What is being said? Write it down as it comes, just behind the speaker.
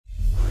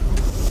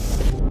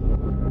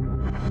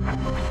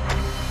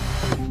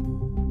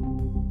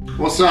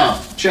What's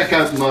up? Check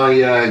out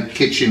my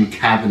kitchen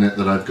cabinet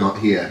that I've got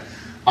here.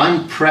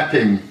 I'm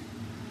prepping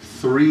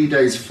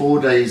 4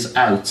 days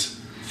out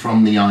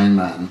from the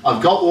Ironman.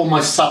 I've got all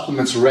my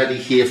supplements ready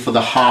here for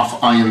the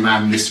half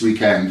Ironman this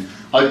weekend.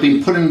 I've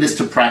been putting this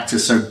to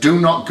practice, so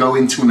do not go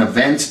into an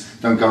event,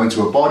 don't go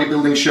into a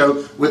bodybuilding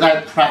show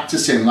without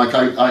practicing. Like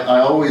I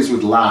always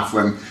would laugh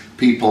when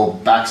people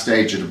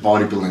backstage at a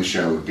bodybuilding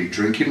show would be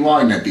drinking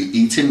wine, they'd be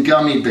eating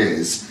gummy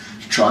bears,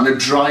 trying to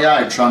dry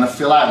out, trying to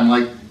fill out. I'm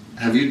like,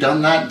 have you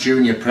done that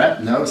during your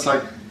prep? No, it's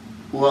like,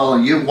 well,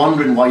 you're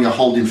wondering why you're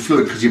holding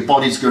fluid because your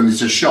body's going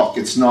into shock.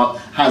 It's not,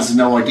 has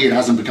no idea, it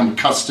hasn't become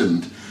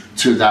accustomed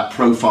to that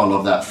profile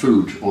of that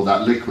food or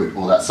that liquid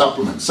or that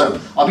supplement. So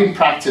I've been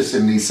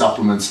practicing these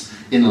supplements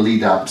in the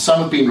lead up.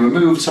 Some have been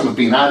removed, some have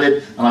been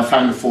added, and I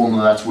found a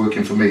formula that's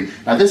working for me.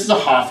 Now this is a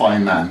half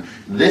Ironman.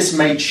 This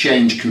may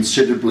change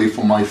considerably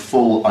for my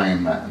full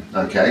Ironman,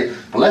 okay?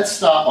 But let's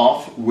start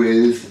off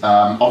with,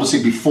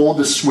 obviously before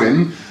the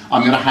swim,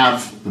 I'm gonna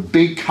have a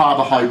big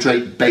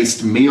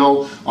carbohydrate-based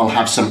meal. I'll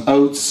have some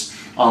oats,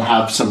 I'll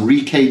have some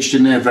recaged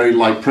in there, very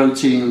light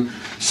protein.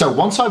 So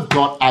once I've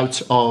got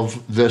out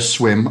of the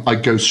swim, I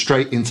go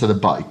straight into the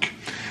bike.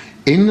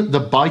 In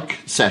the bike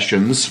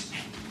sessions,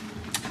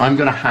 I'm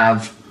gonna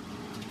have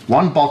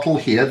one bottle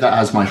here that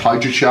has my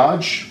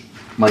hydrocharge,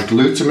 my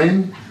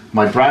glutamine,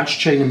 my branched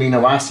chain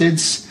amino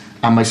acids,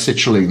 and my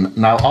citrulline.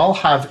 Now I'll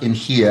have in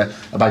here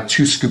about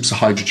 2 scoops of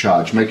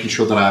hydrocharge, making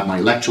sure that I have my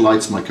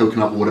electrolytes, my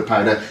coconut water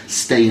powder,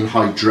 staying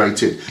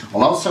hydrated.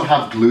 I'll also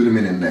have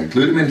glutamine in there.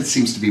 Glutamine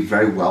seems to be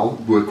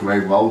work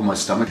very well with my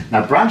stomach.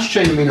 Now branched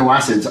chain amino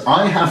acids,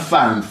 I have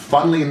found,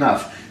 funnily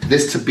enough,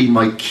 this to be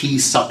my key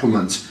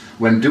supplement.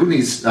 When doing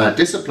these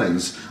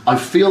disciplines, I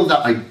feel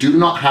that I do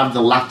not have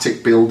the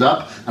lactic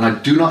buildup and I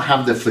do not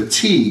have the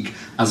fatigue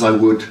as I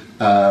would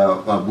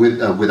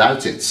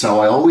without it. So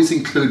I always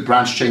include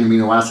branched chain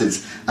amino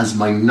acids as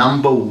my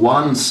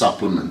 #1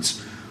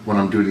 supplement when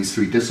I'm doing these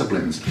 3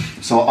 disciplines.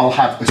 So I'll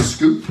have a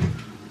scoop,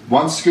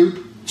 1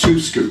 scoop, 2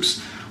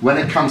 scoops. When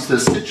it comes to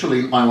the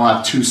citrulline, I will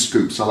have 2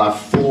 scoops. I'll have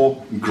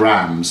 4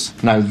 grams.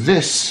 Now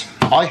this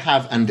I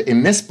have, and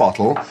in this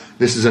bottle,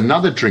 this is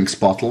another drinks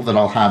bottle that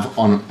I'll have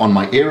on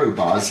my aero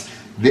bars.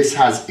 This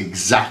has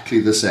exactly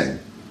the same,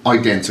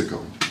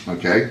 identical,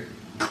 okay?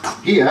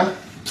 Here,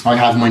 I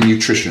have my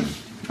nutrition,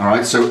 all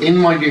right? So in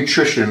my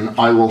nutrition,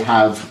 I will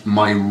have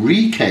my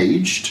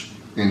recaged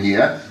in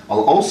here.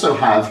 I'll also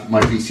have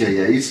my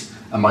BCAAs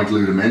and my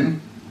glutamine,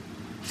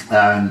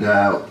 and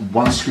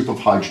 1 scoop of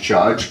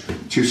hydrocharge,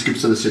 2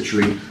 scoops of the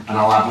citrulline, and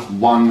I'll have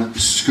 1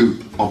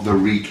 scoop of the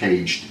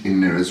recaged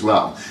in there as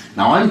well.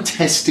 Now I'm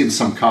testing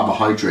some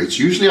carbohydrates.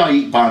 Usually I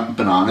eat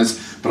bananas,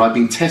 but I've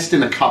been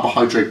testing a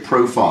carbohydrate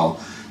profile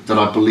that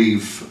I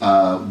believe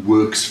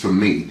works for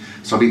me.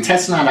 So I've been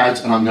testing that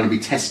out, and I'm going to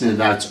be testing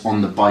it out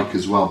on the bike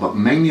as well, but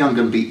mainly I'm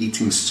going to be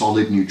eating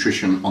solid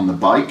nutrition on the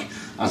bike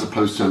as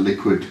opposed to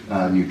liquid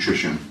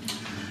nutrition.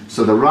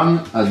 So the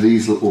run of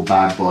these little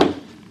bad boy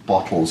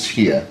bottles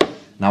here.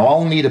 Now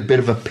I'll need a bit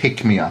of a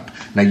pick-me-up.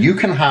 Now you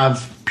can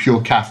have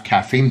pure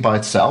caffeine by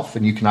itself,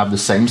 and you can have the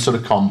same sort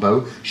of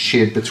combo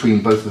shared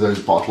between both of those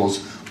bottles,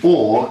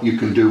 or you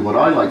can do what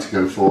I like to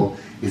go for,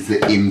 is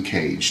the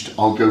in-caged.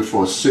 I'll go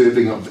for a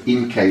serving of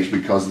in-caged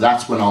because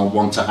that's when I'll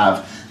want to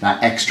have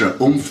that extra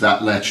oomph,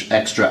 that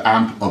extra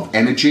amp of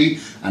energy,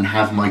 and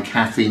have my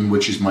caffeine,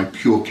 which is my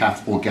pure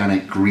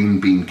organic green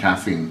bean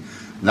caffeine.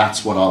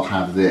 That's what I'll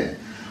have there.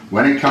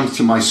 When it comes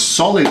to my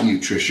solid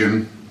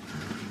nutrition,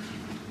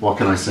 what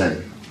can I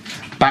say?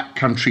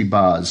 Backcountry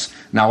bars.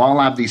 Now I'll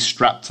have these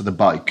strapped to the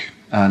bike,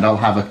 and I'll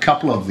have a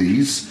couple of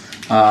these.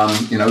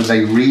 You know,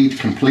 they read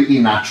completely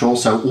natural,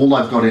 so all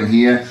I've got in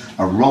here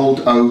are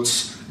rolled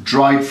oats,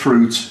 dried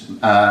fruit,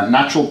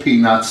 natural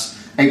peanuts,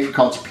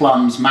 apricots,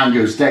 plums,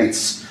 mangoes,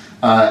 dates,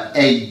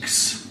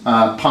 eggs,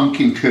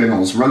 pumpkin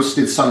kernels,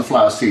 roasted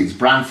sunflower seeds,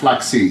 brown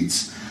flax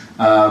seeds,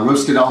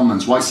 roasted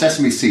almonds, white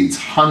sesame seeds,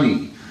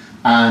 honey,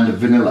 and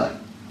vanilla.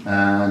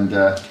 And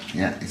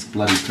yeah, it's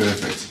bloody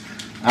perfect.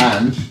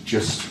 And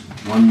just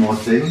one more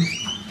thing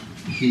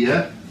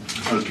here,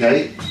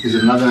 okay, is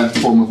another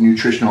form of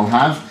nutrition I'll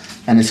have,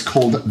 and it's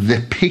called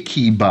the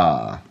Picky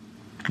Bar.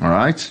 All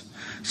right,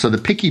 so the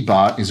Picky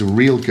Bar is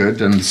real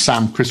good, and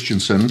Sam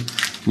Christensen,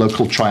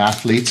 local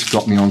triathlete,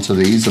 got me onto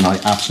these, and I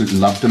absolutely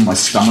loved them. My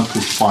stomach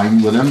was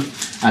fine with them.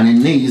 And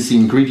in these, the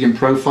ingredient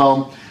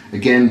profile,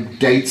 again,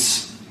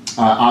 dates,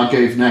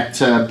 agave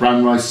nectar,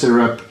 brown rice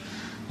syrup,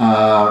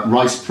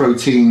 rice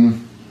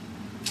protein,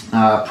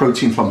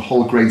 protein from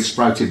whole grain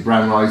sprouted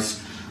brown rice,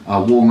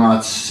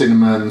 walnuts,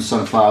 cinnamon,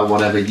 sunflower,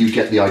 whatever, you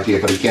get the idea,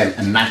 but again,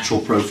 a natural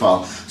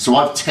profile. So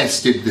I've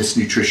tested this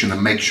nutrition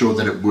and make sure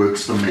that it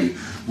works for me.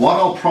 What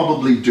I'll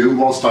probably do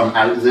whilst I'm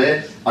out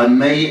there, I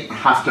may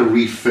have to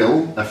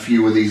refill a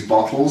few of these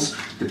bottles,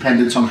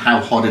 depending on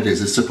how hot it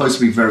is. It's supposed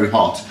to be very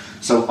hot,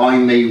 so I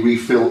may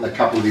refill a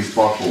couple of these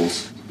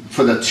bottles.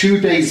 For the 2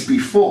 days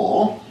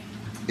before,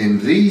 in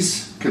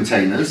these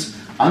containers,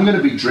 I'm going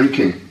to be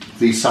drinking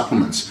these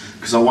supplements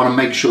because I want to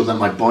make sure that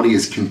my body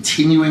is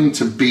continuing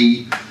to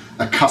be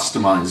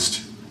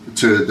customized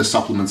to the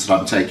supplements that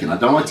I'm taking. I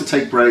don't like to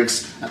take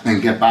breaks and then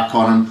get back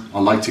on them. I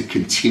like to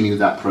continue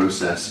that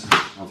process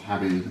of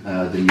having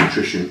the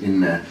nutrition in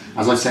there.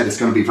 As I said, it's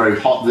going to be very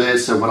hot there,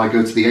 so when I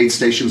go to the aid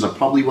stations, I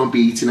probably won't be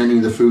eating any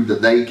of the food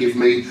that they give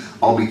me.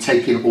 I'll be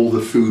taking all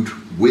the food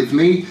with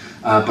me,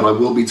 but I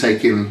will be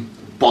taking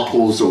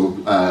bottles or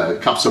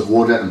cups of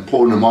water and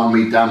pouring them on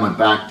me, down my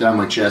back, down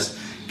my chest,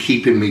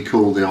 keeping me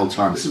cool the whole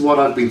time. This is what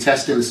I've been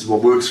testing, this is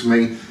what works for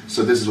me,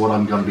 so this is what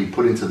I'm going to be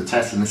putting to the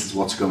test, and this is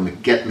what's going to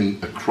get me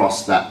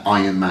across that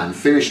Ironman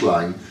finish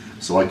line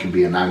so I can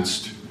be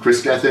announced,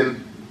 Kris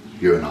Gethin,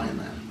 you're an Ironman.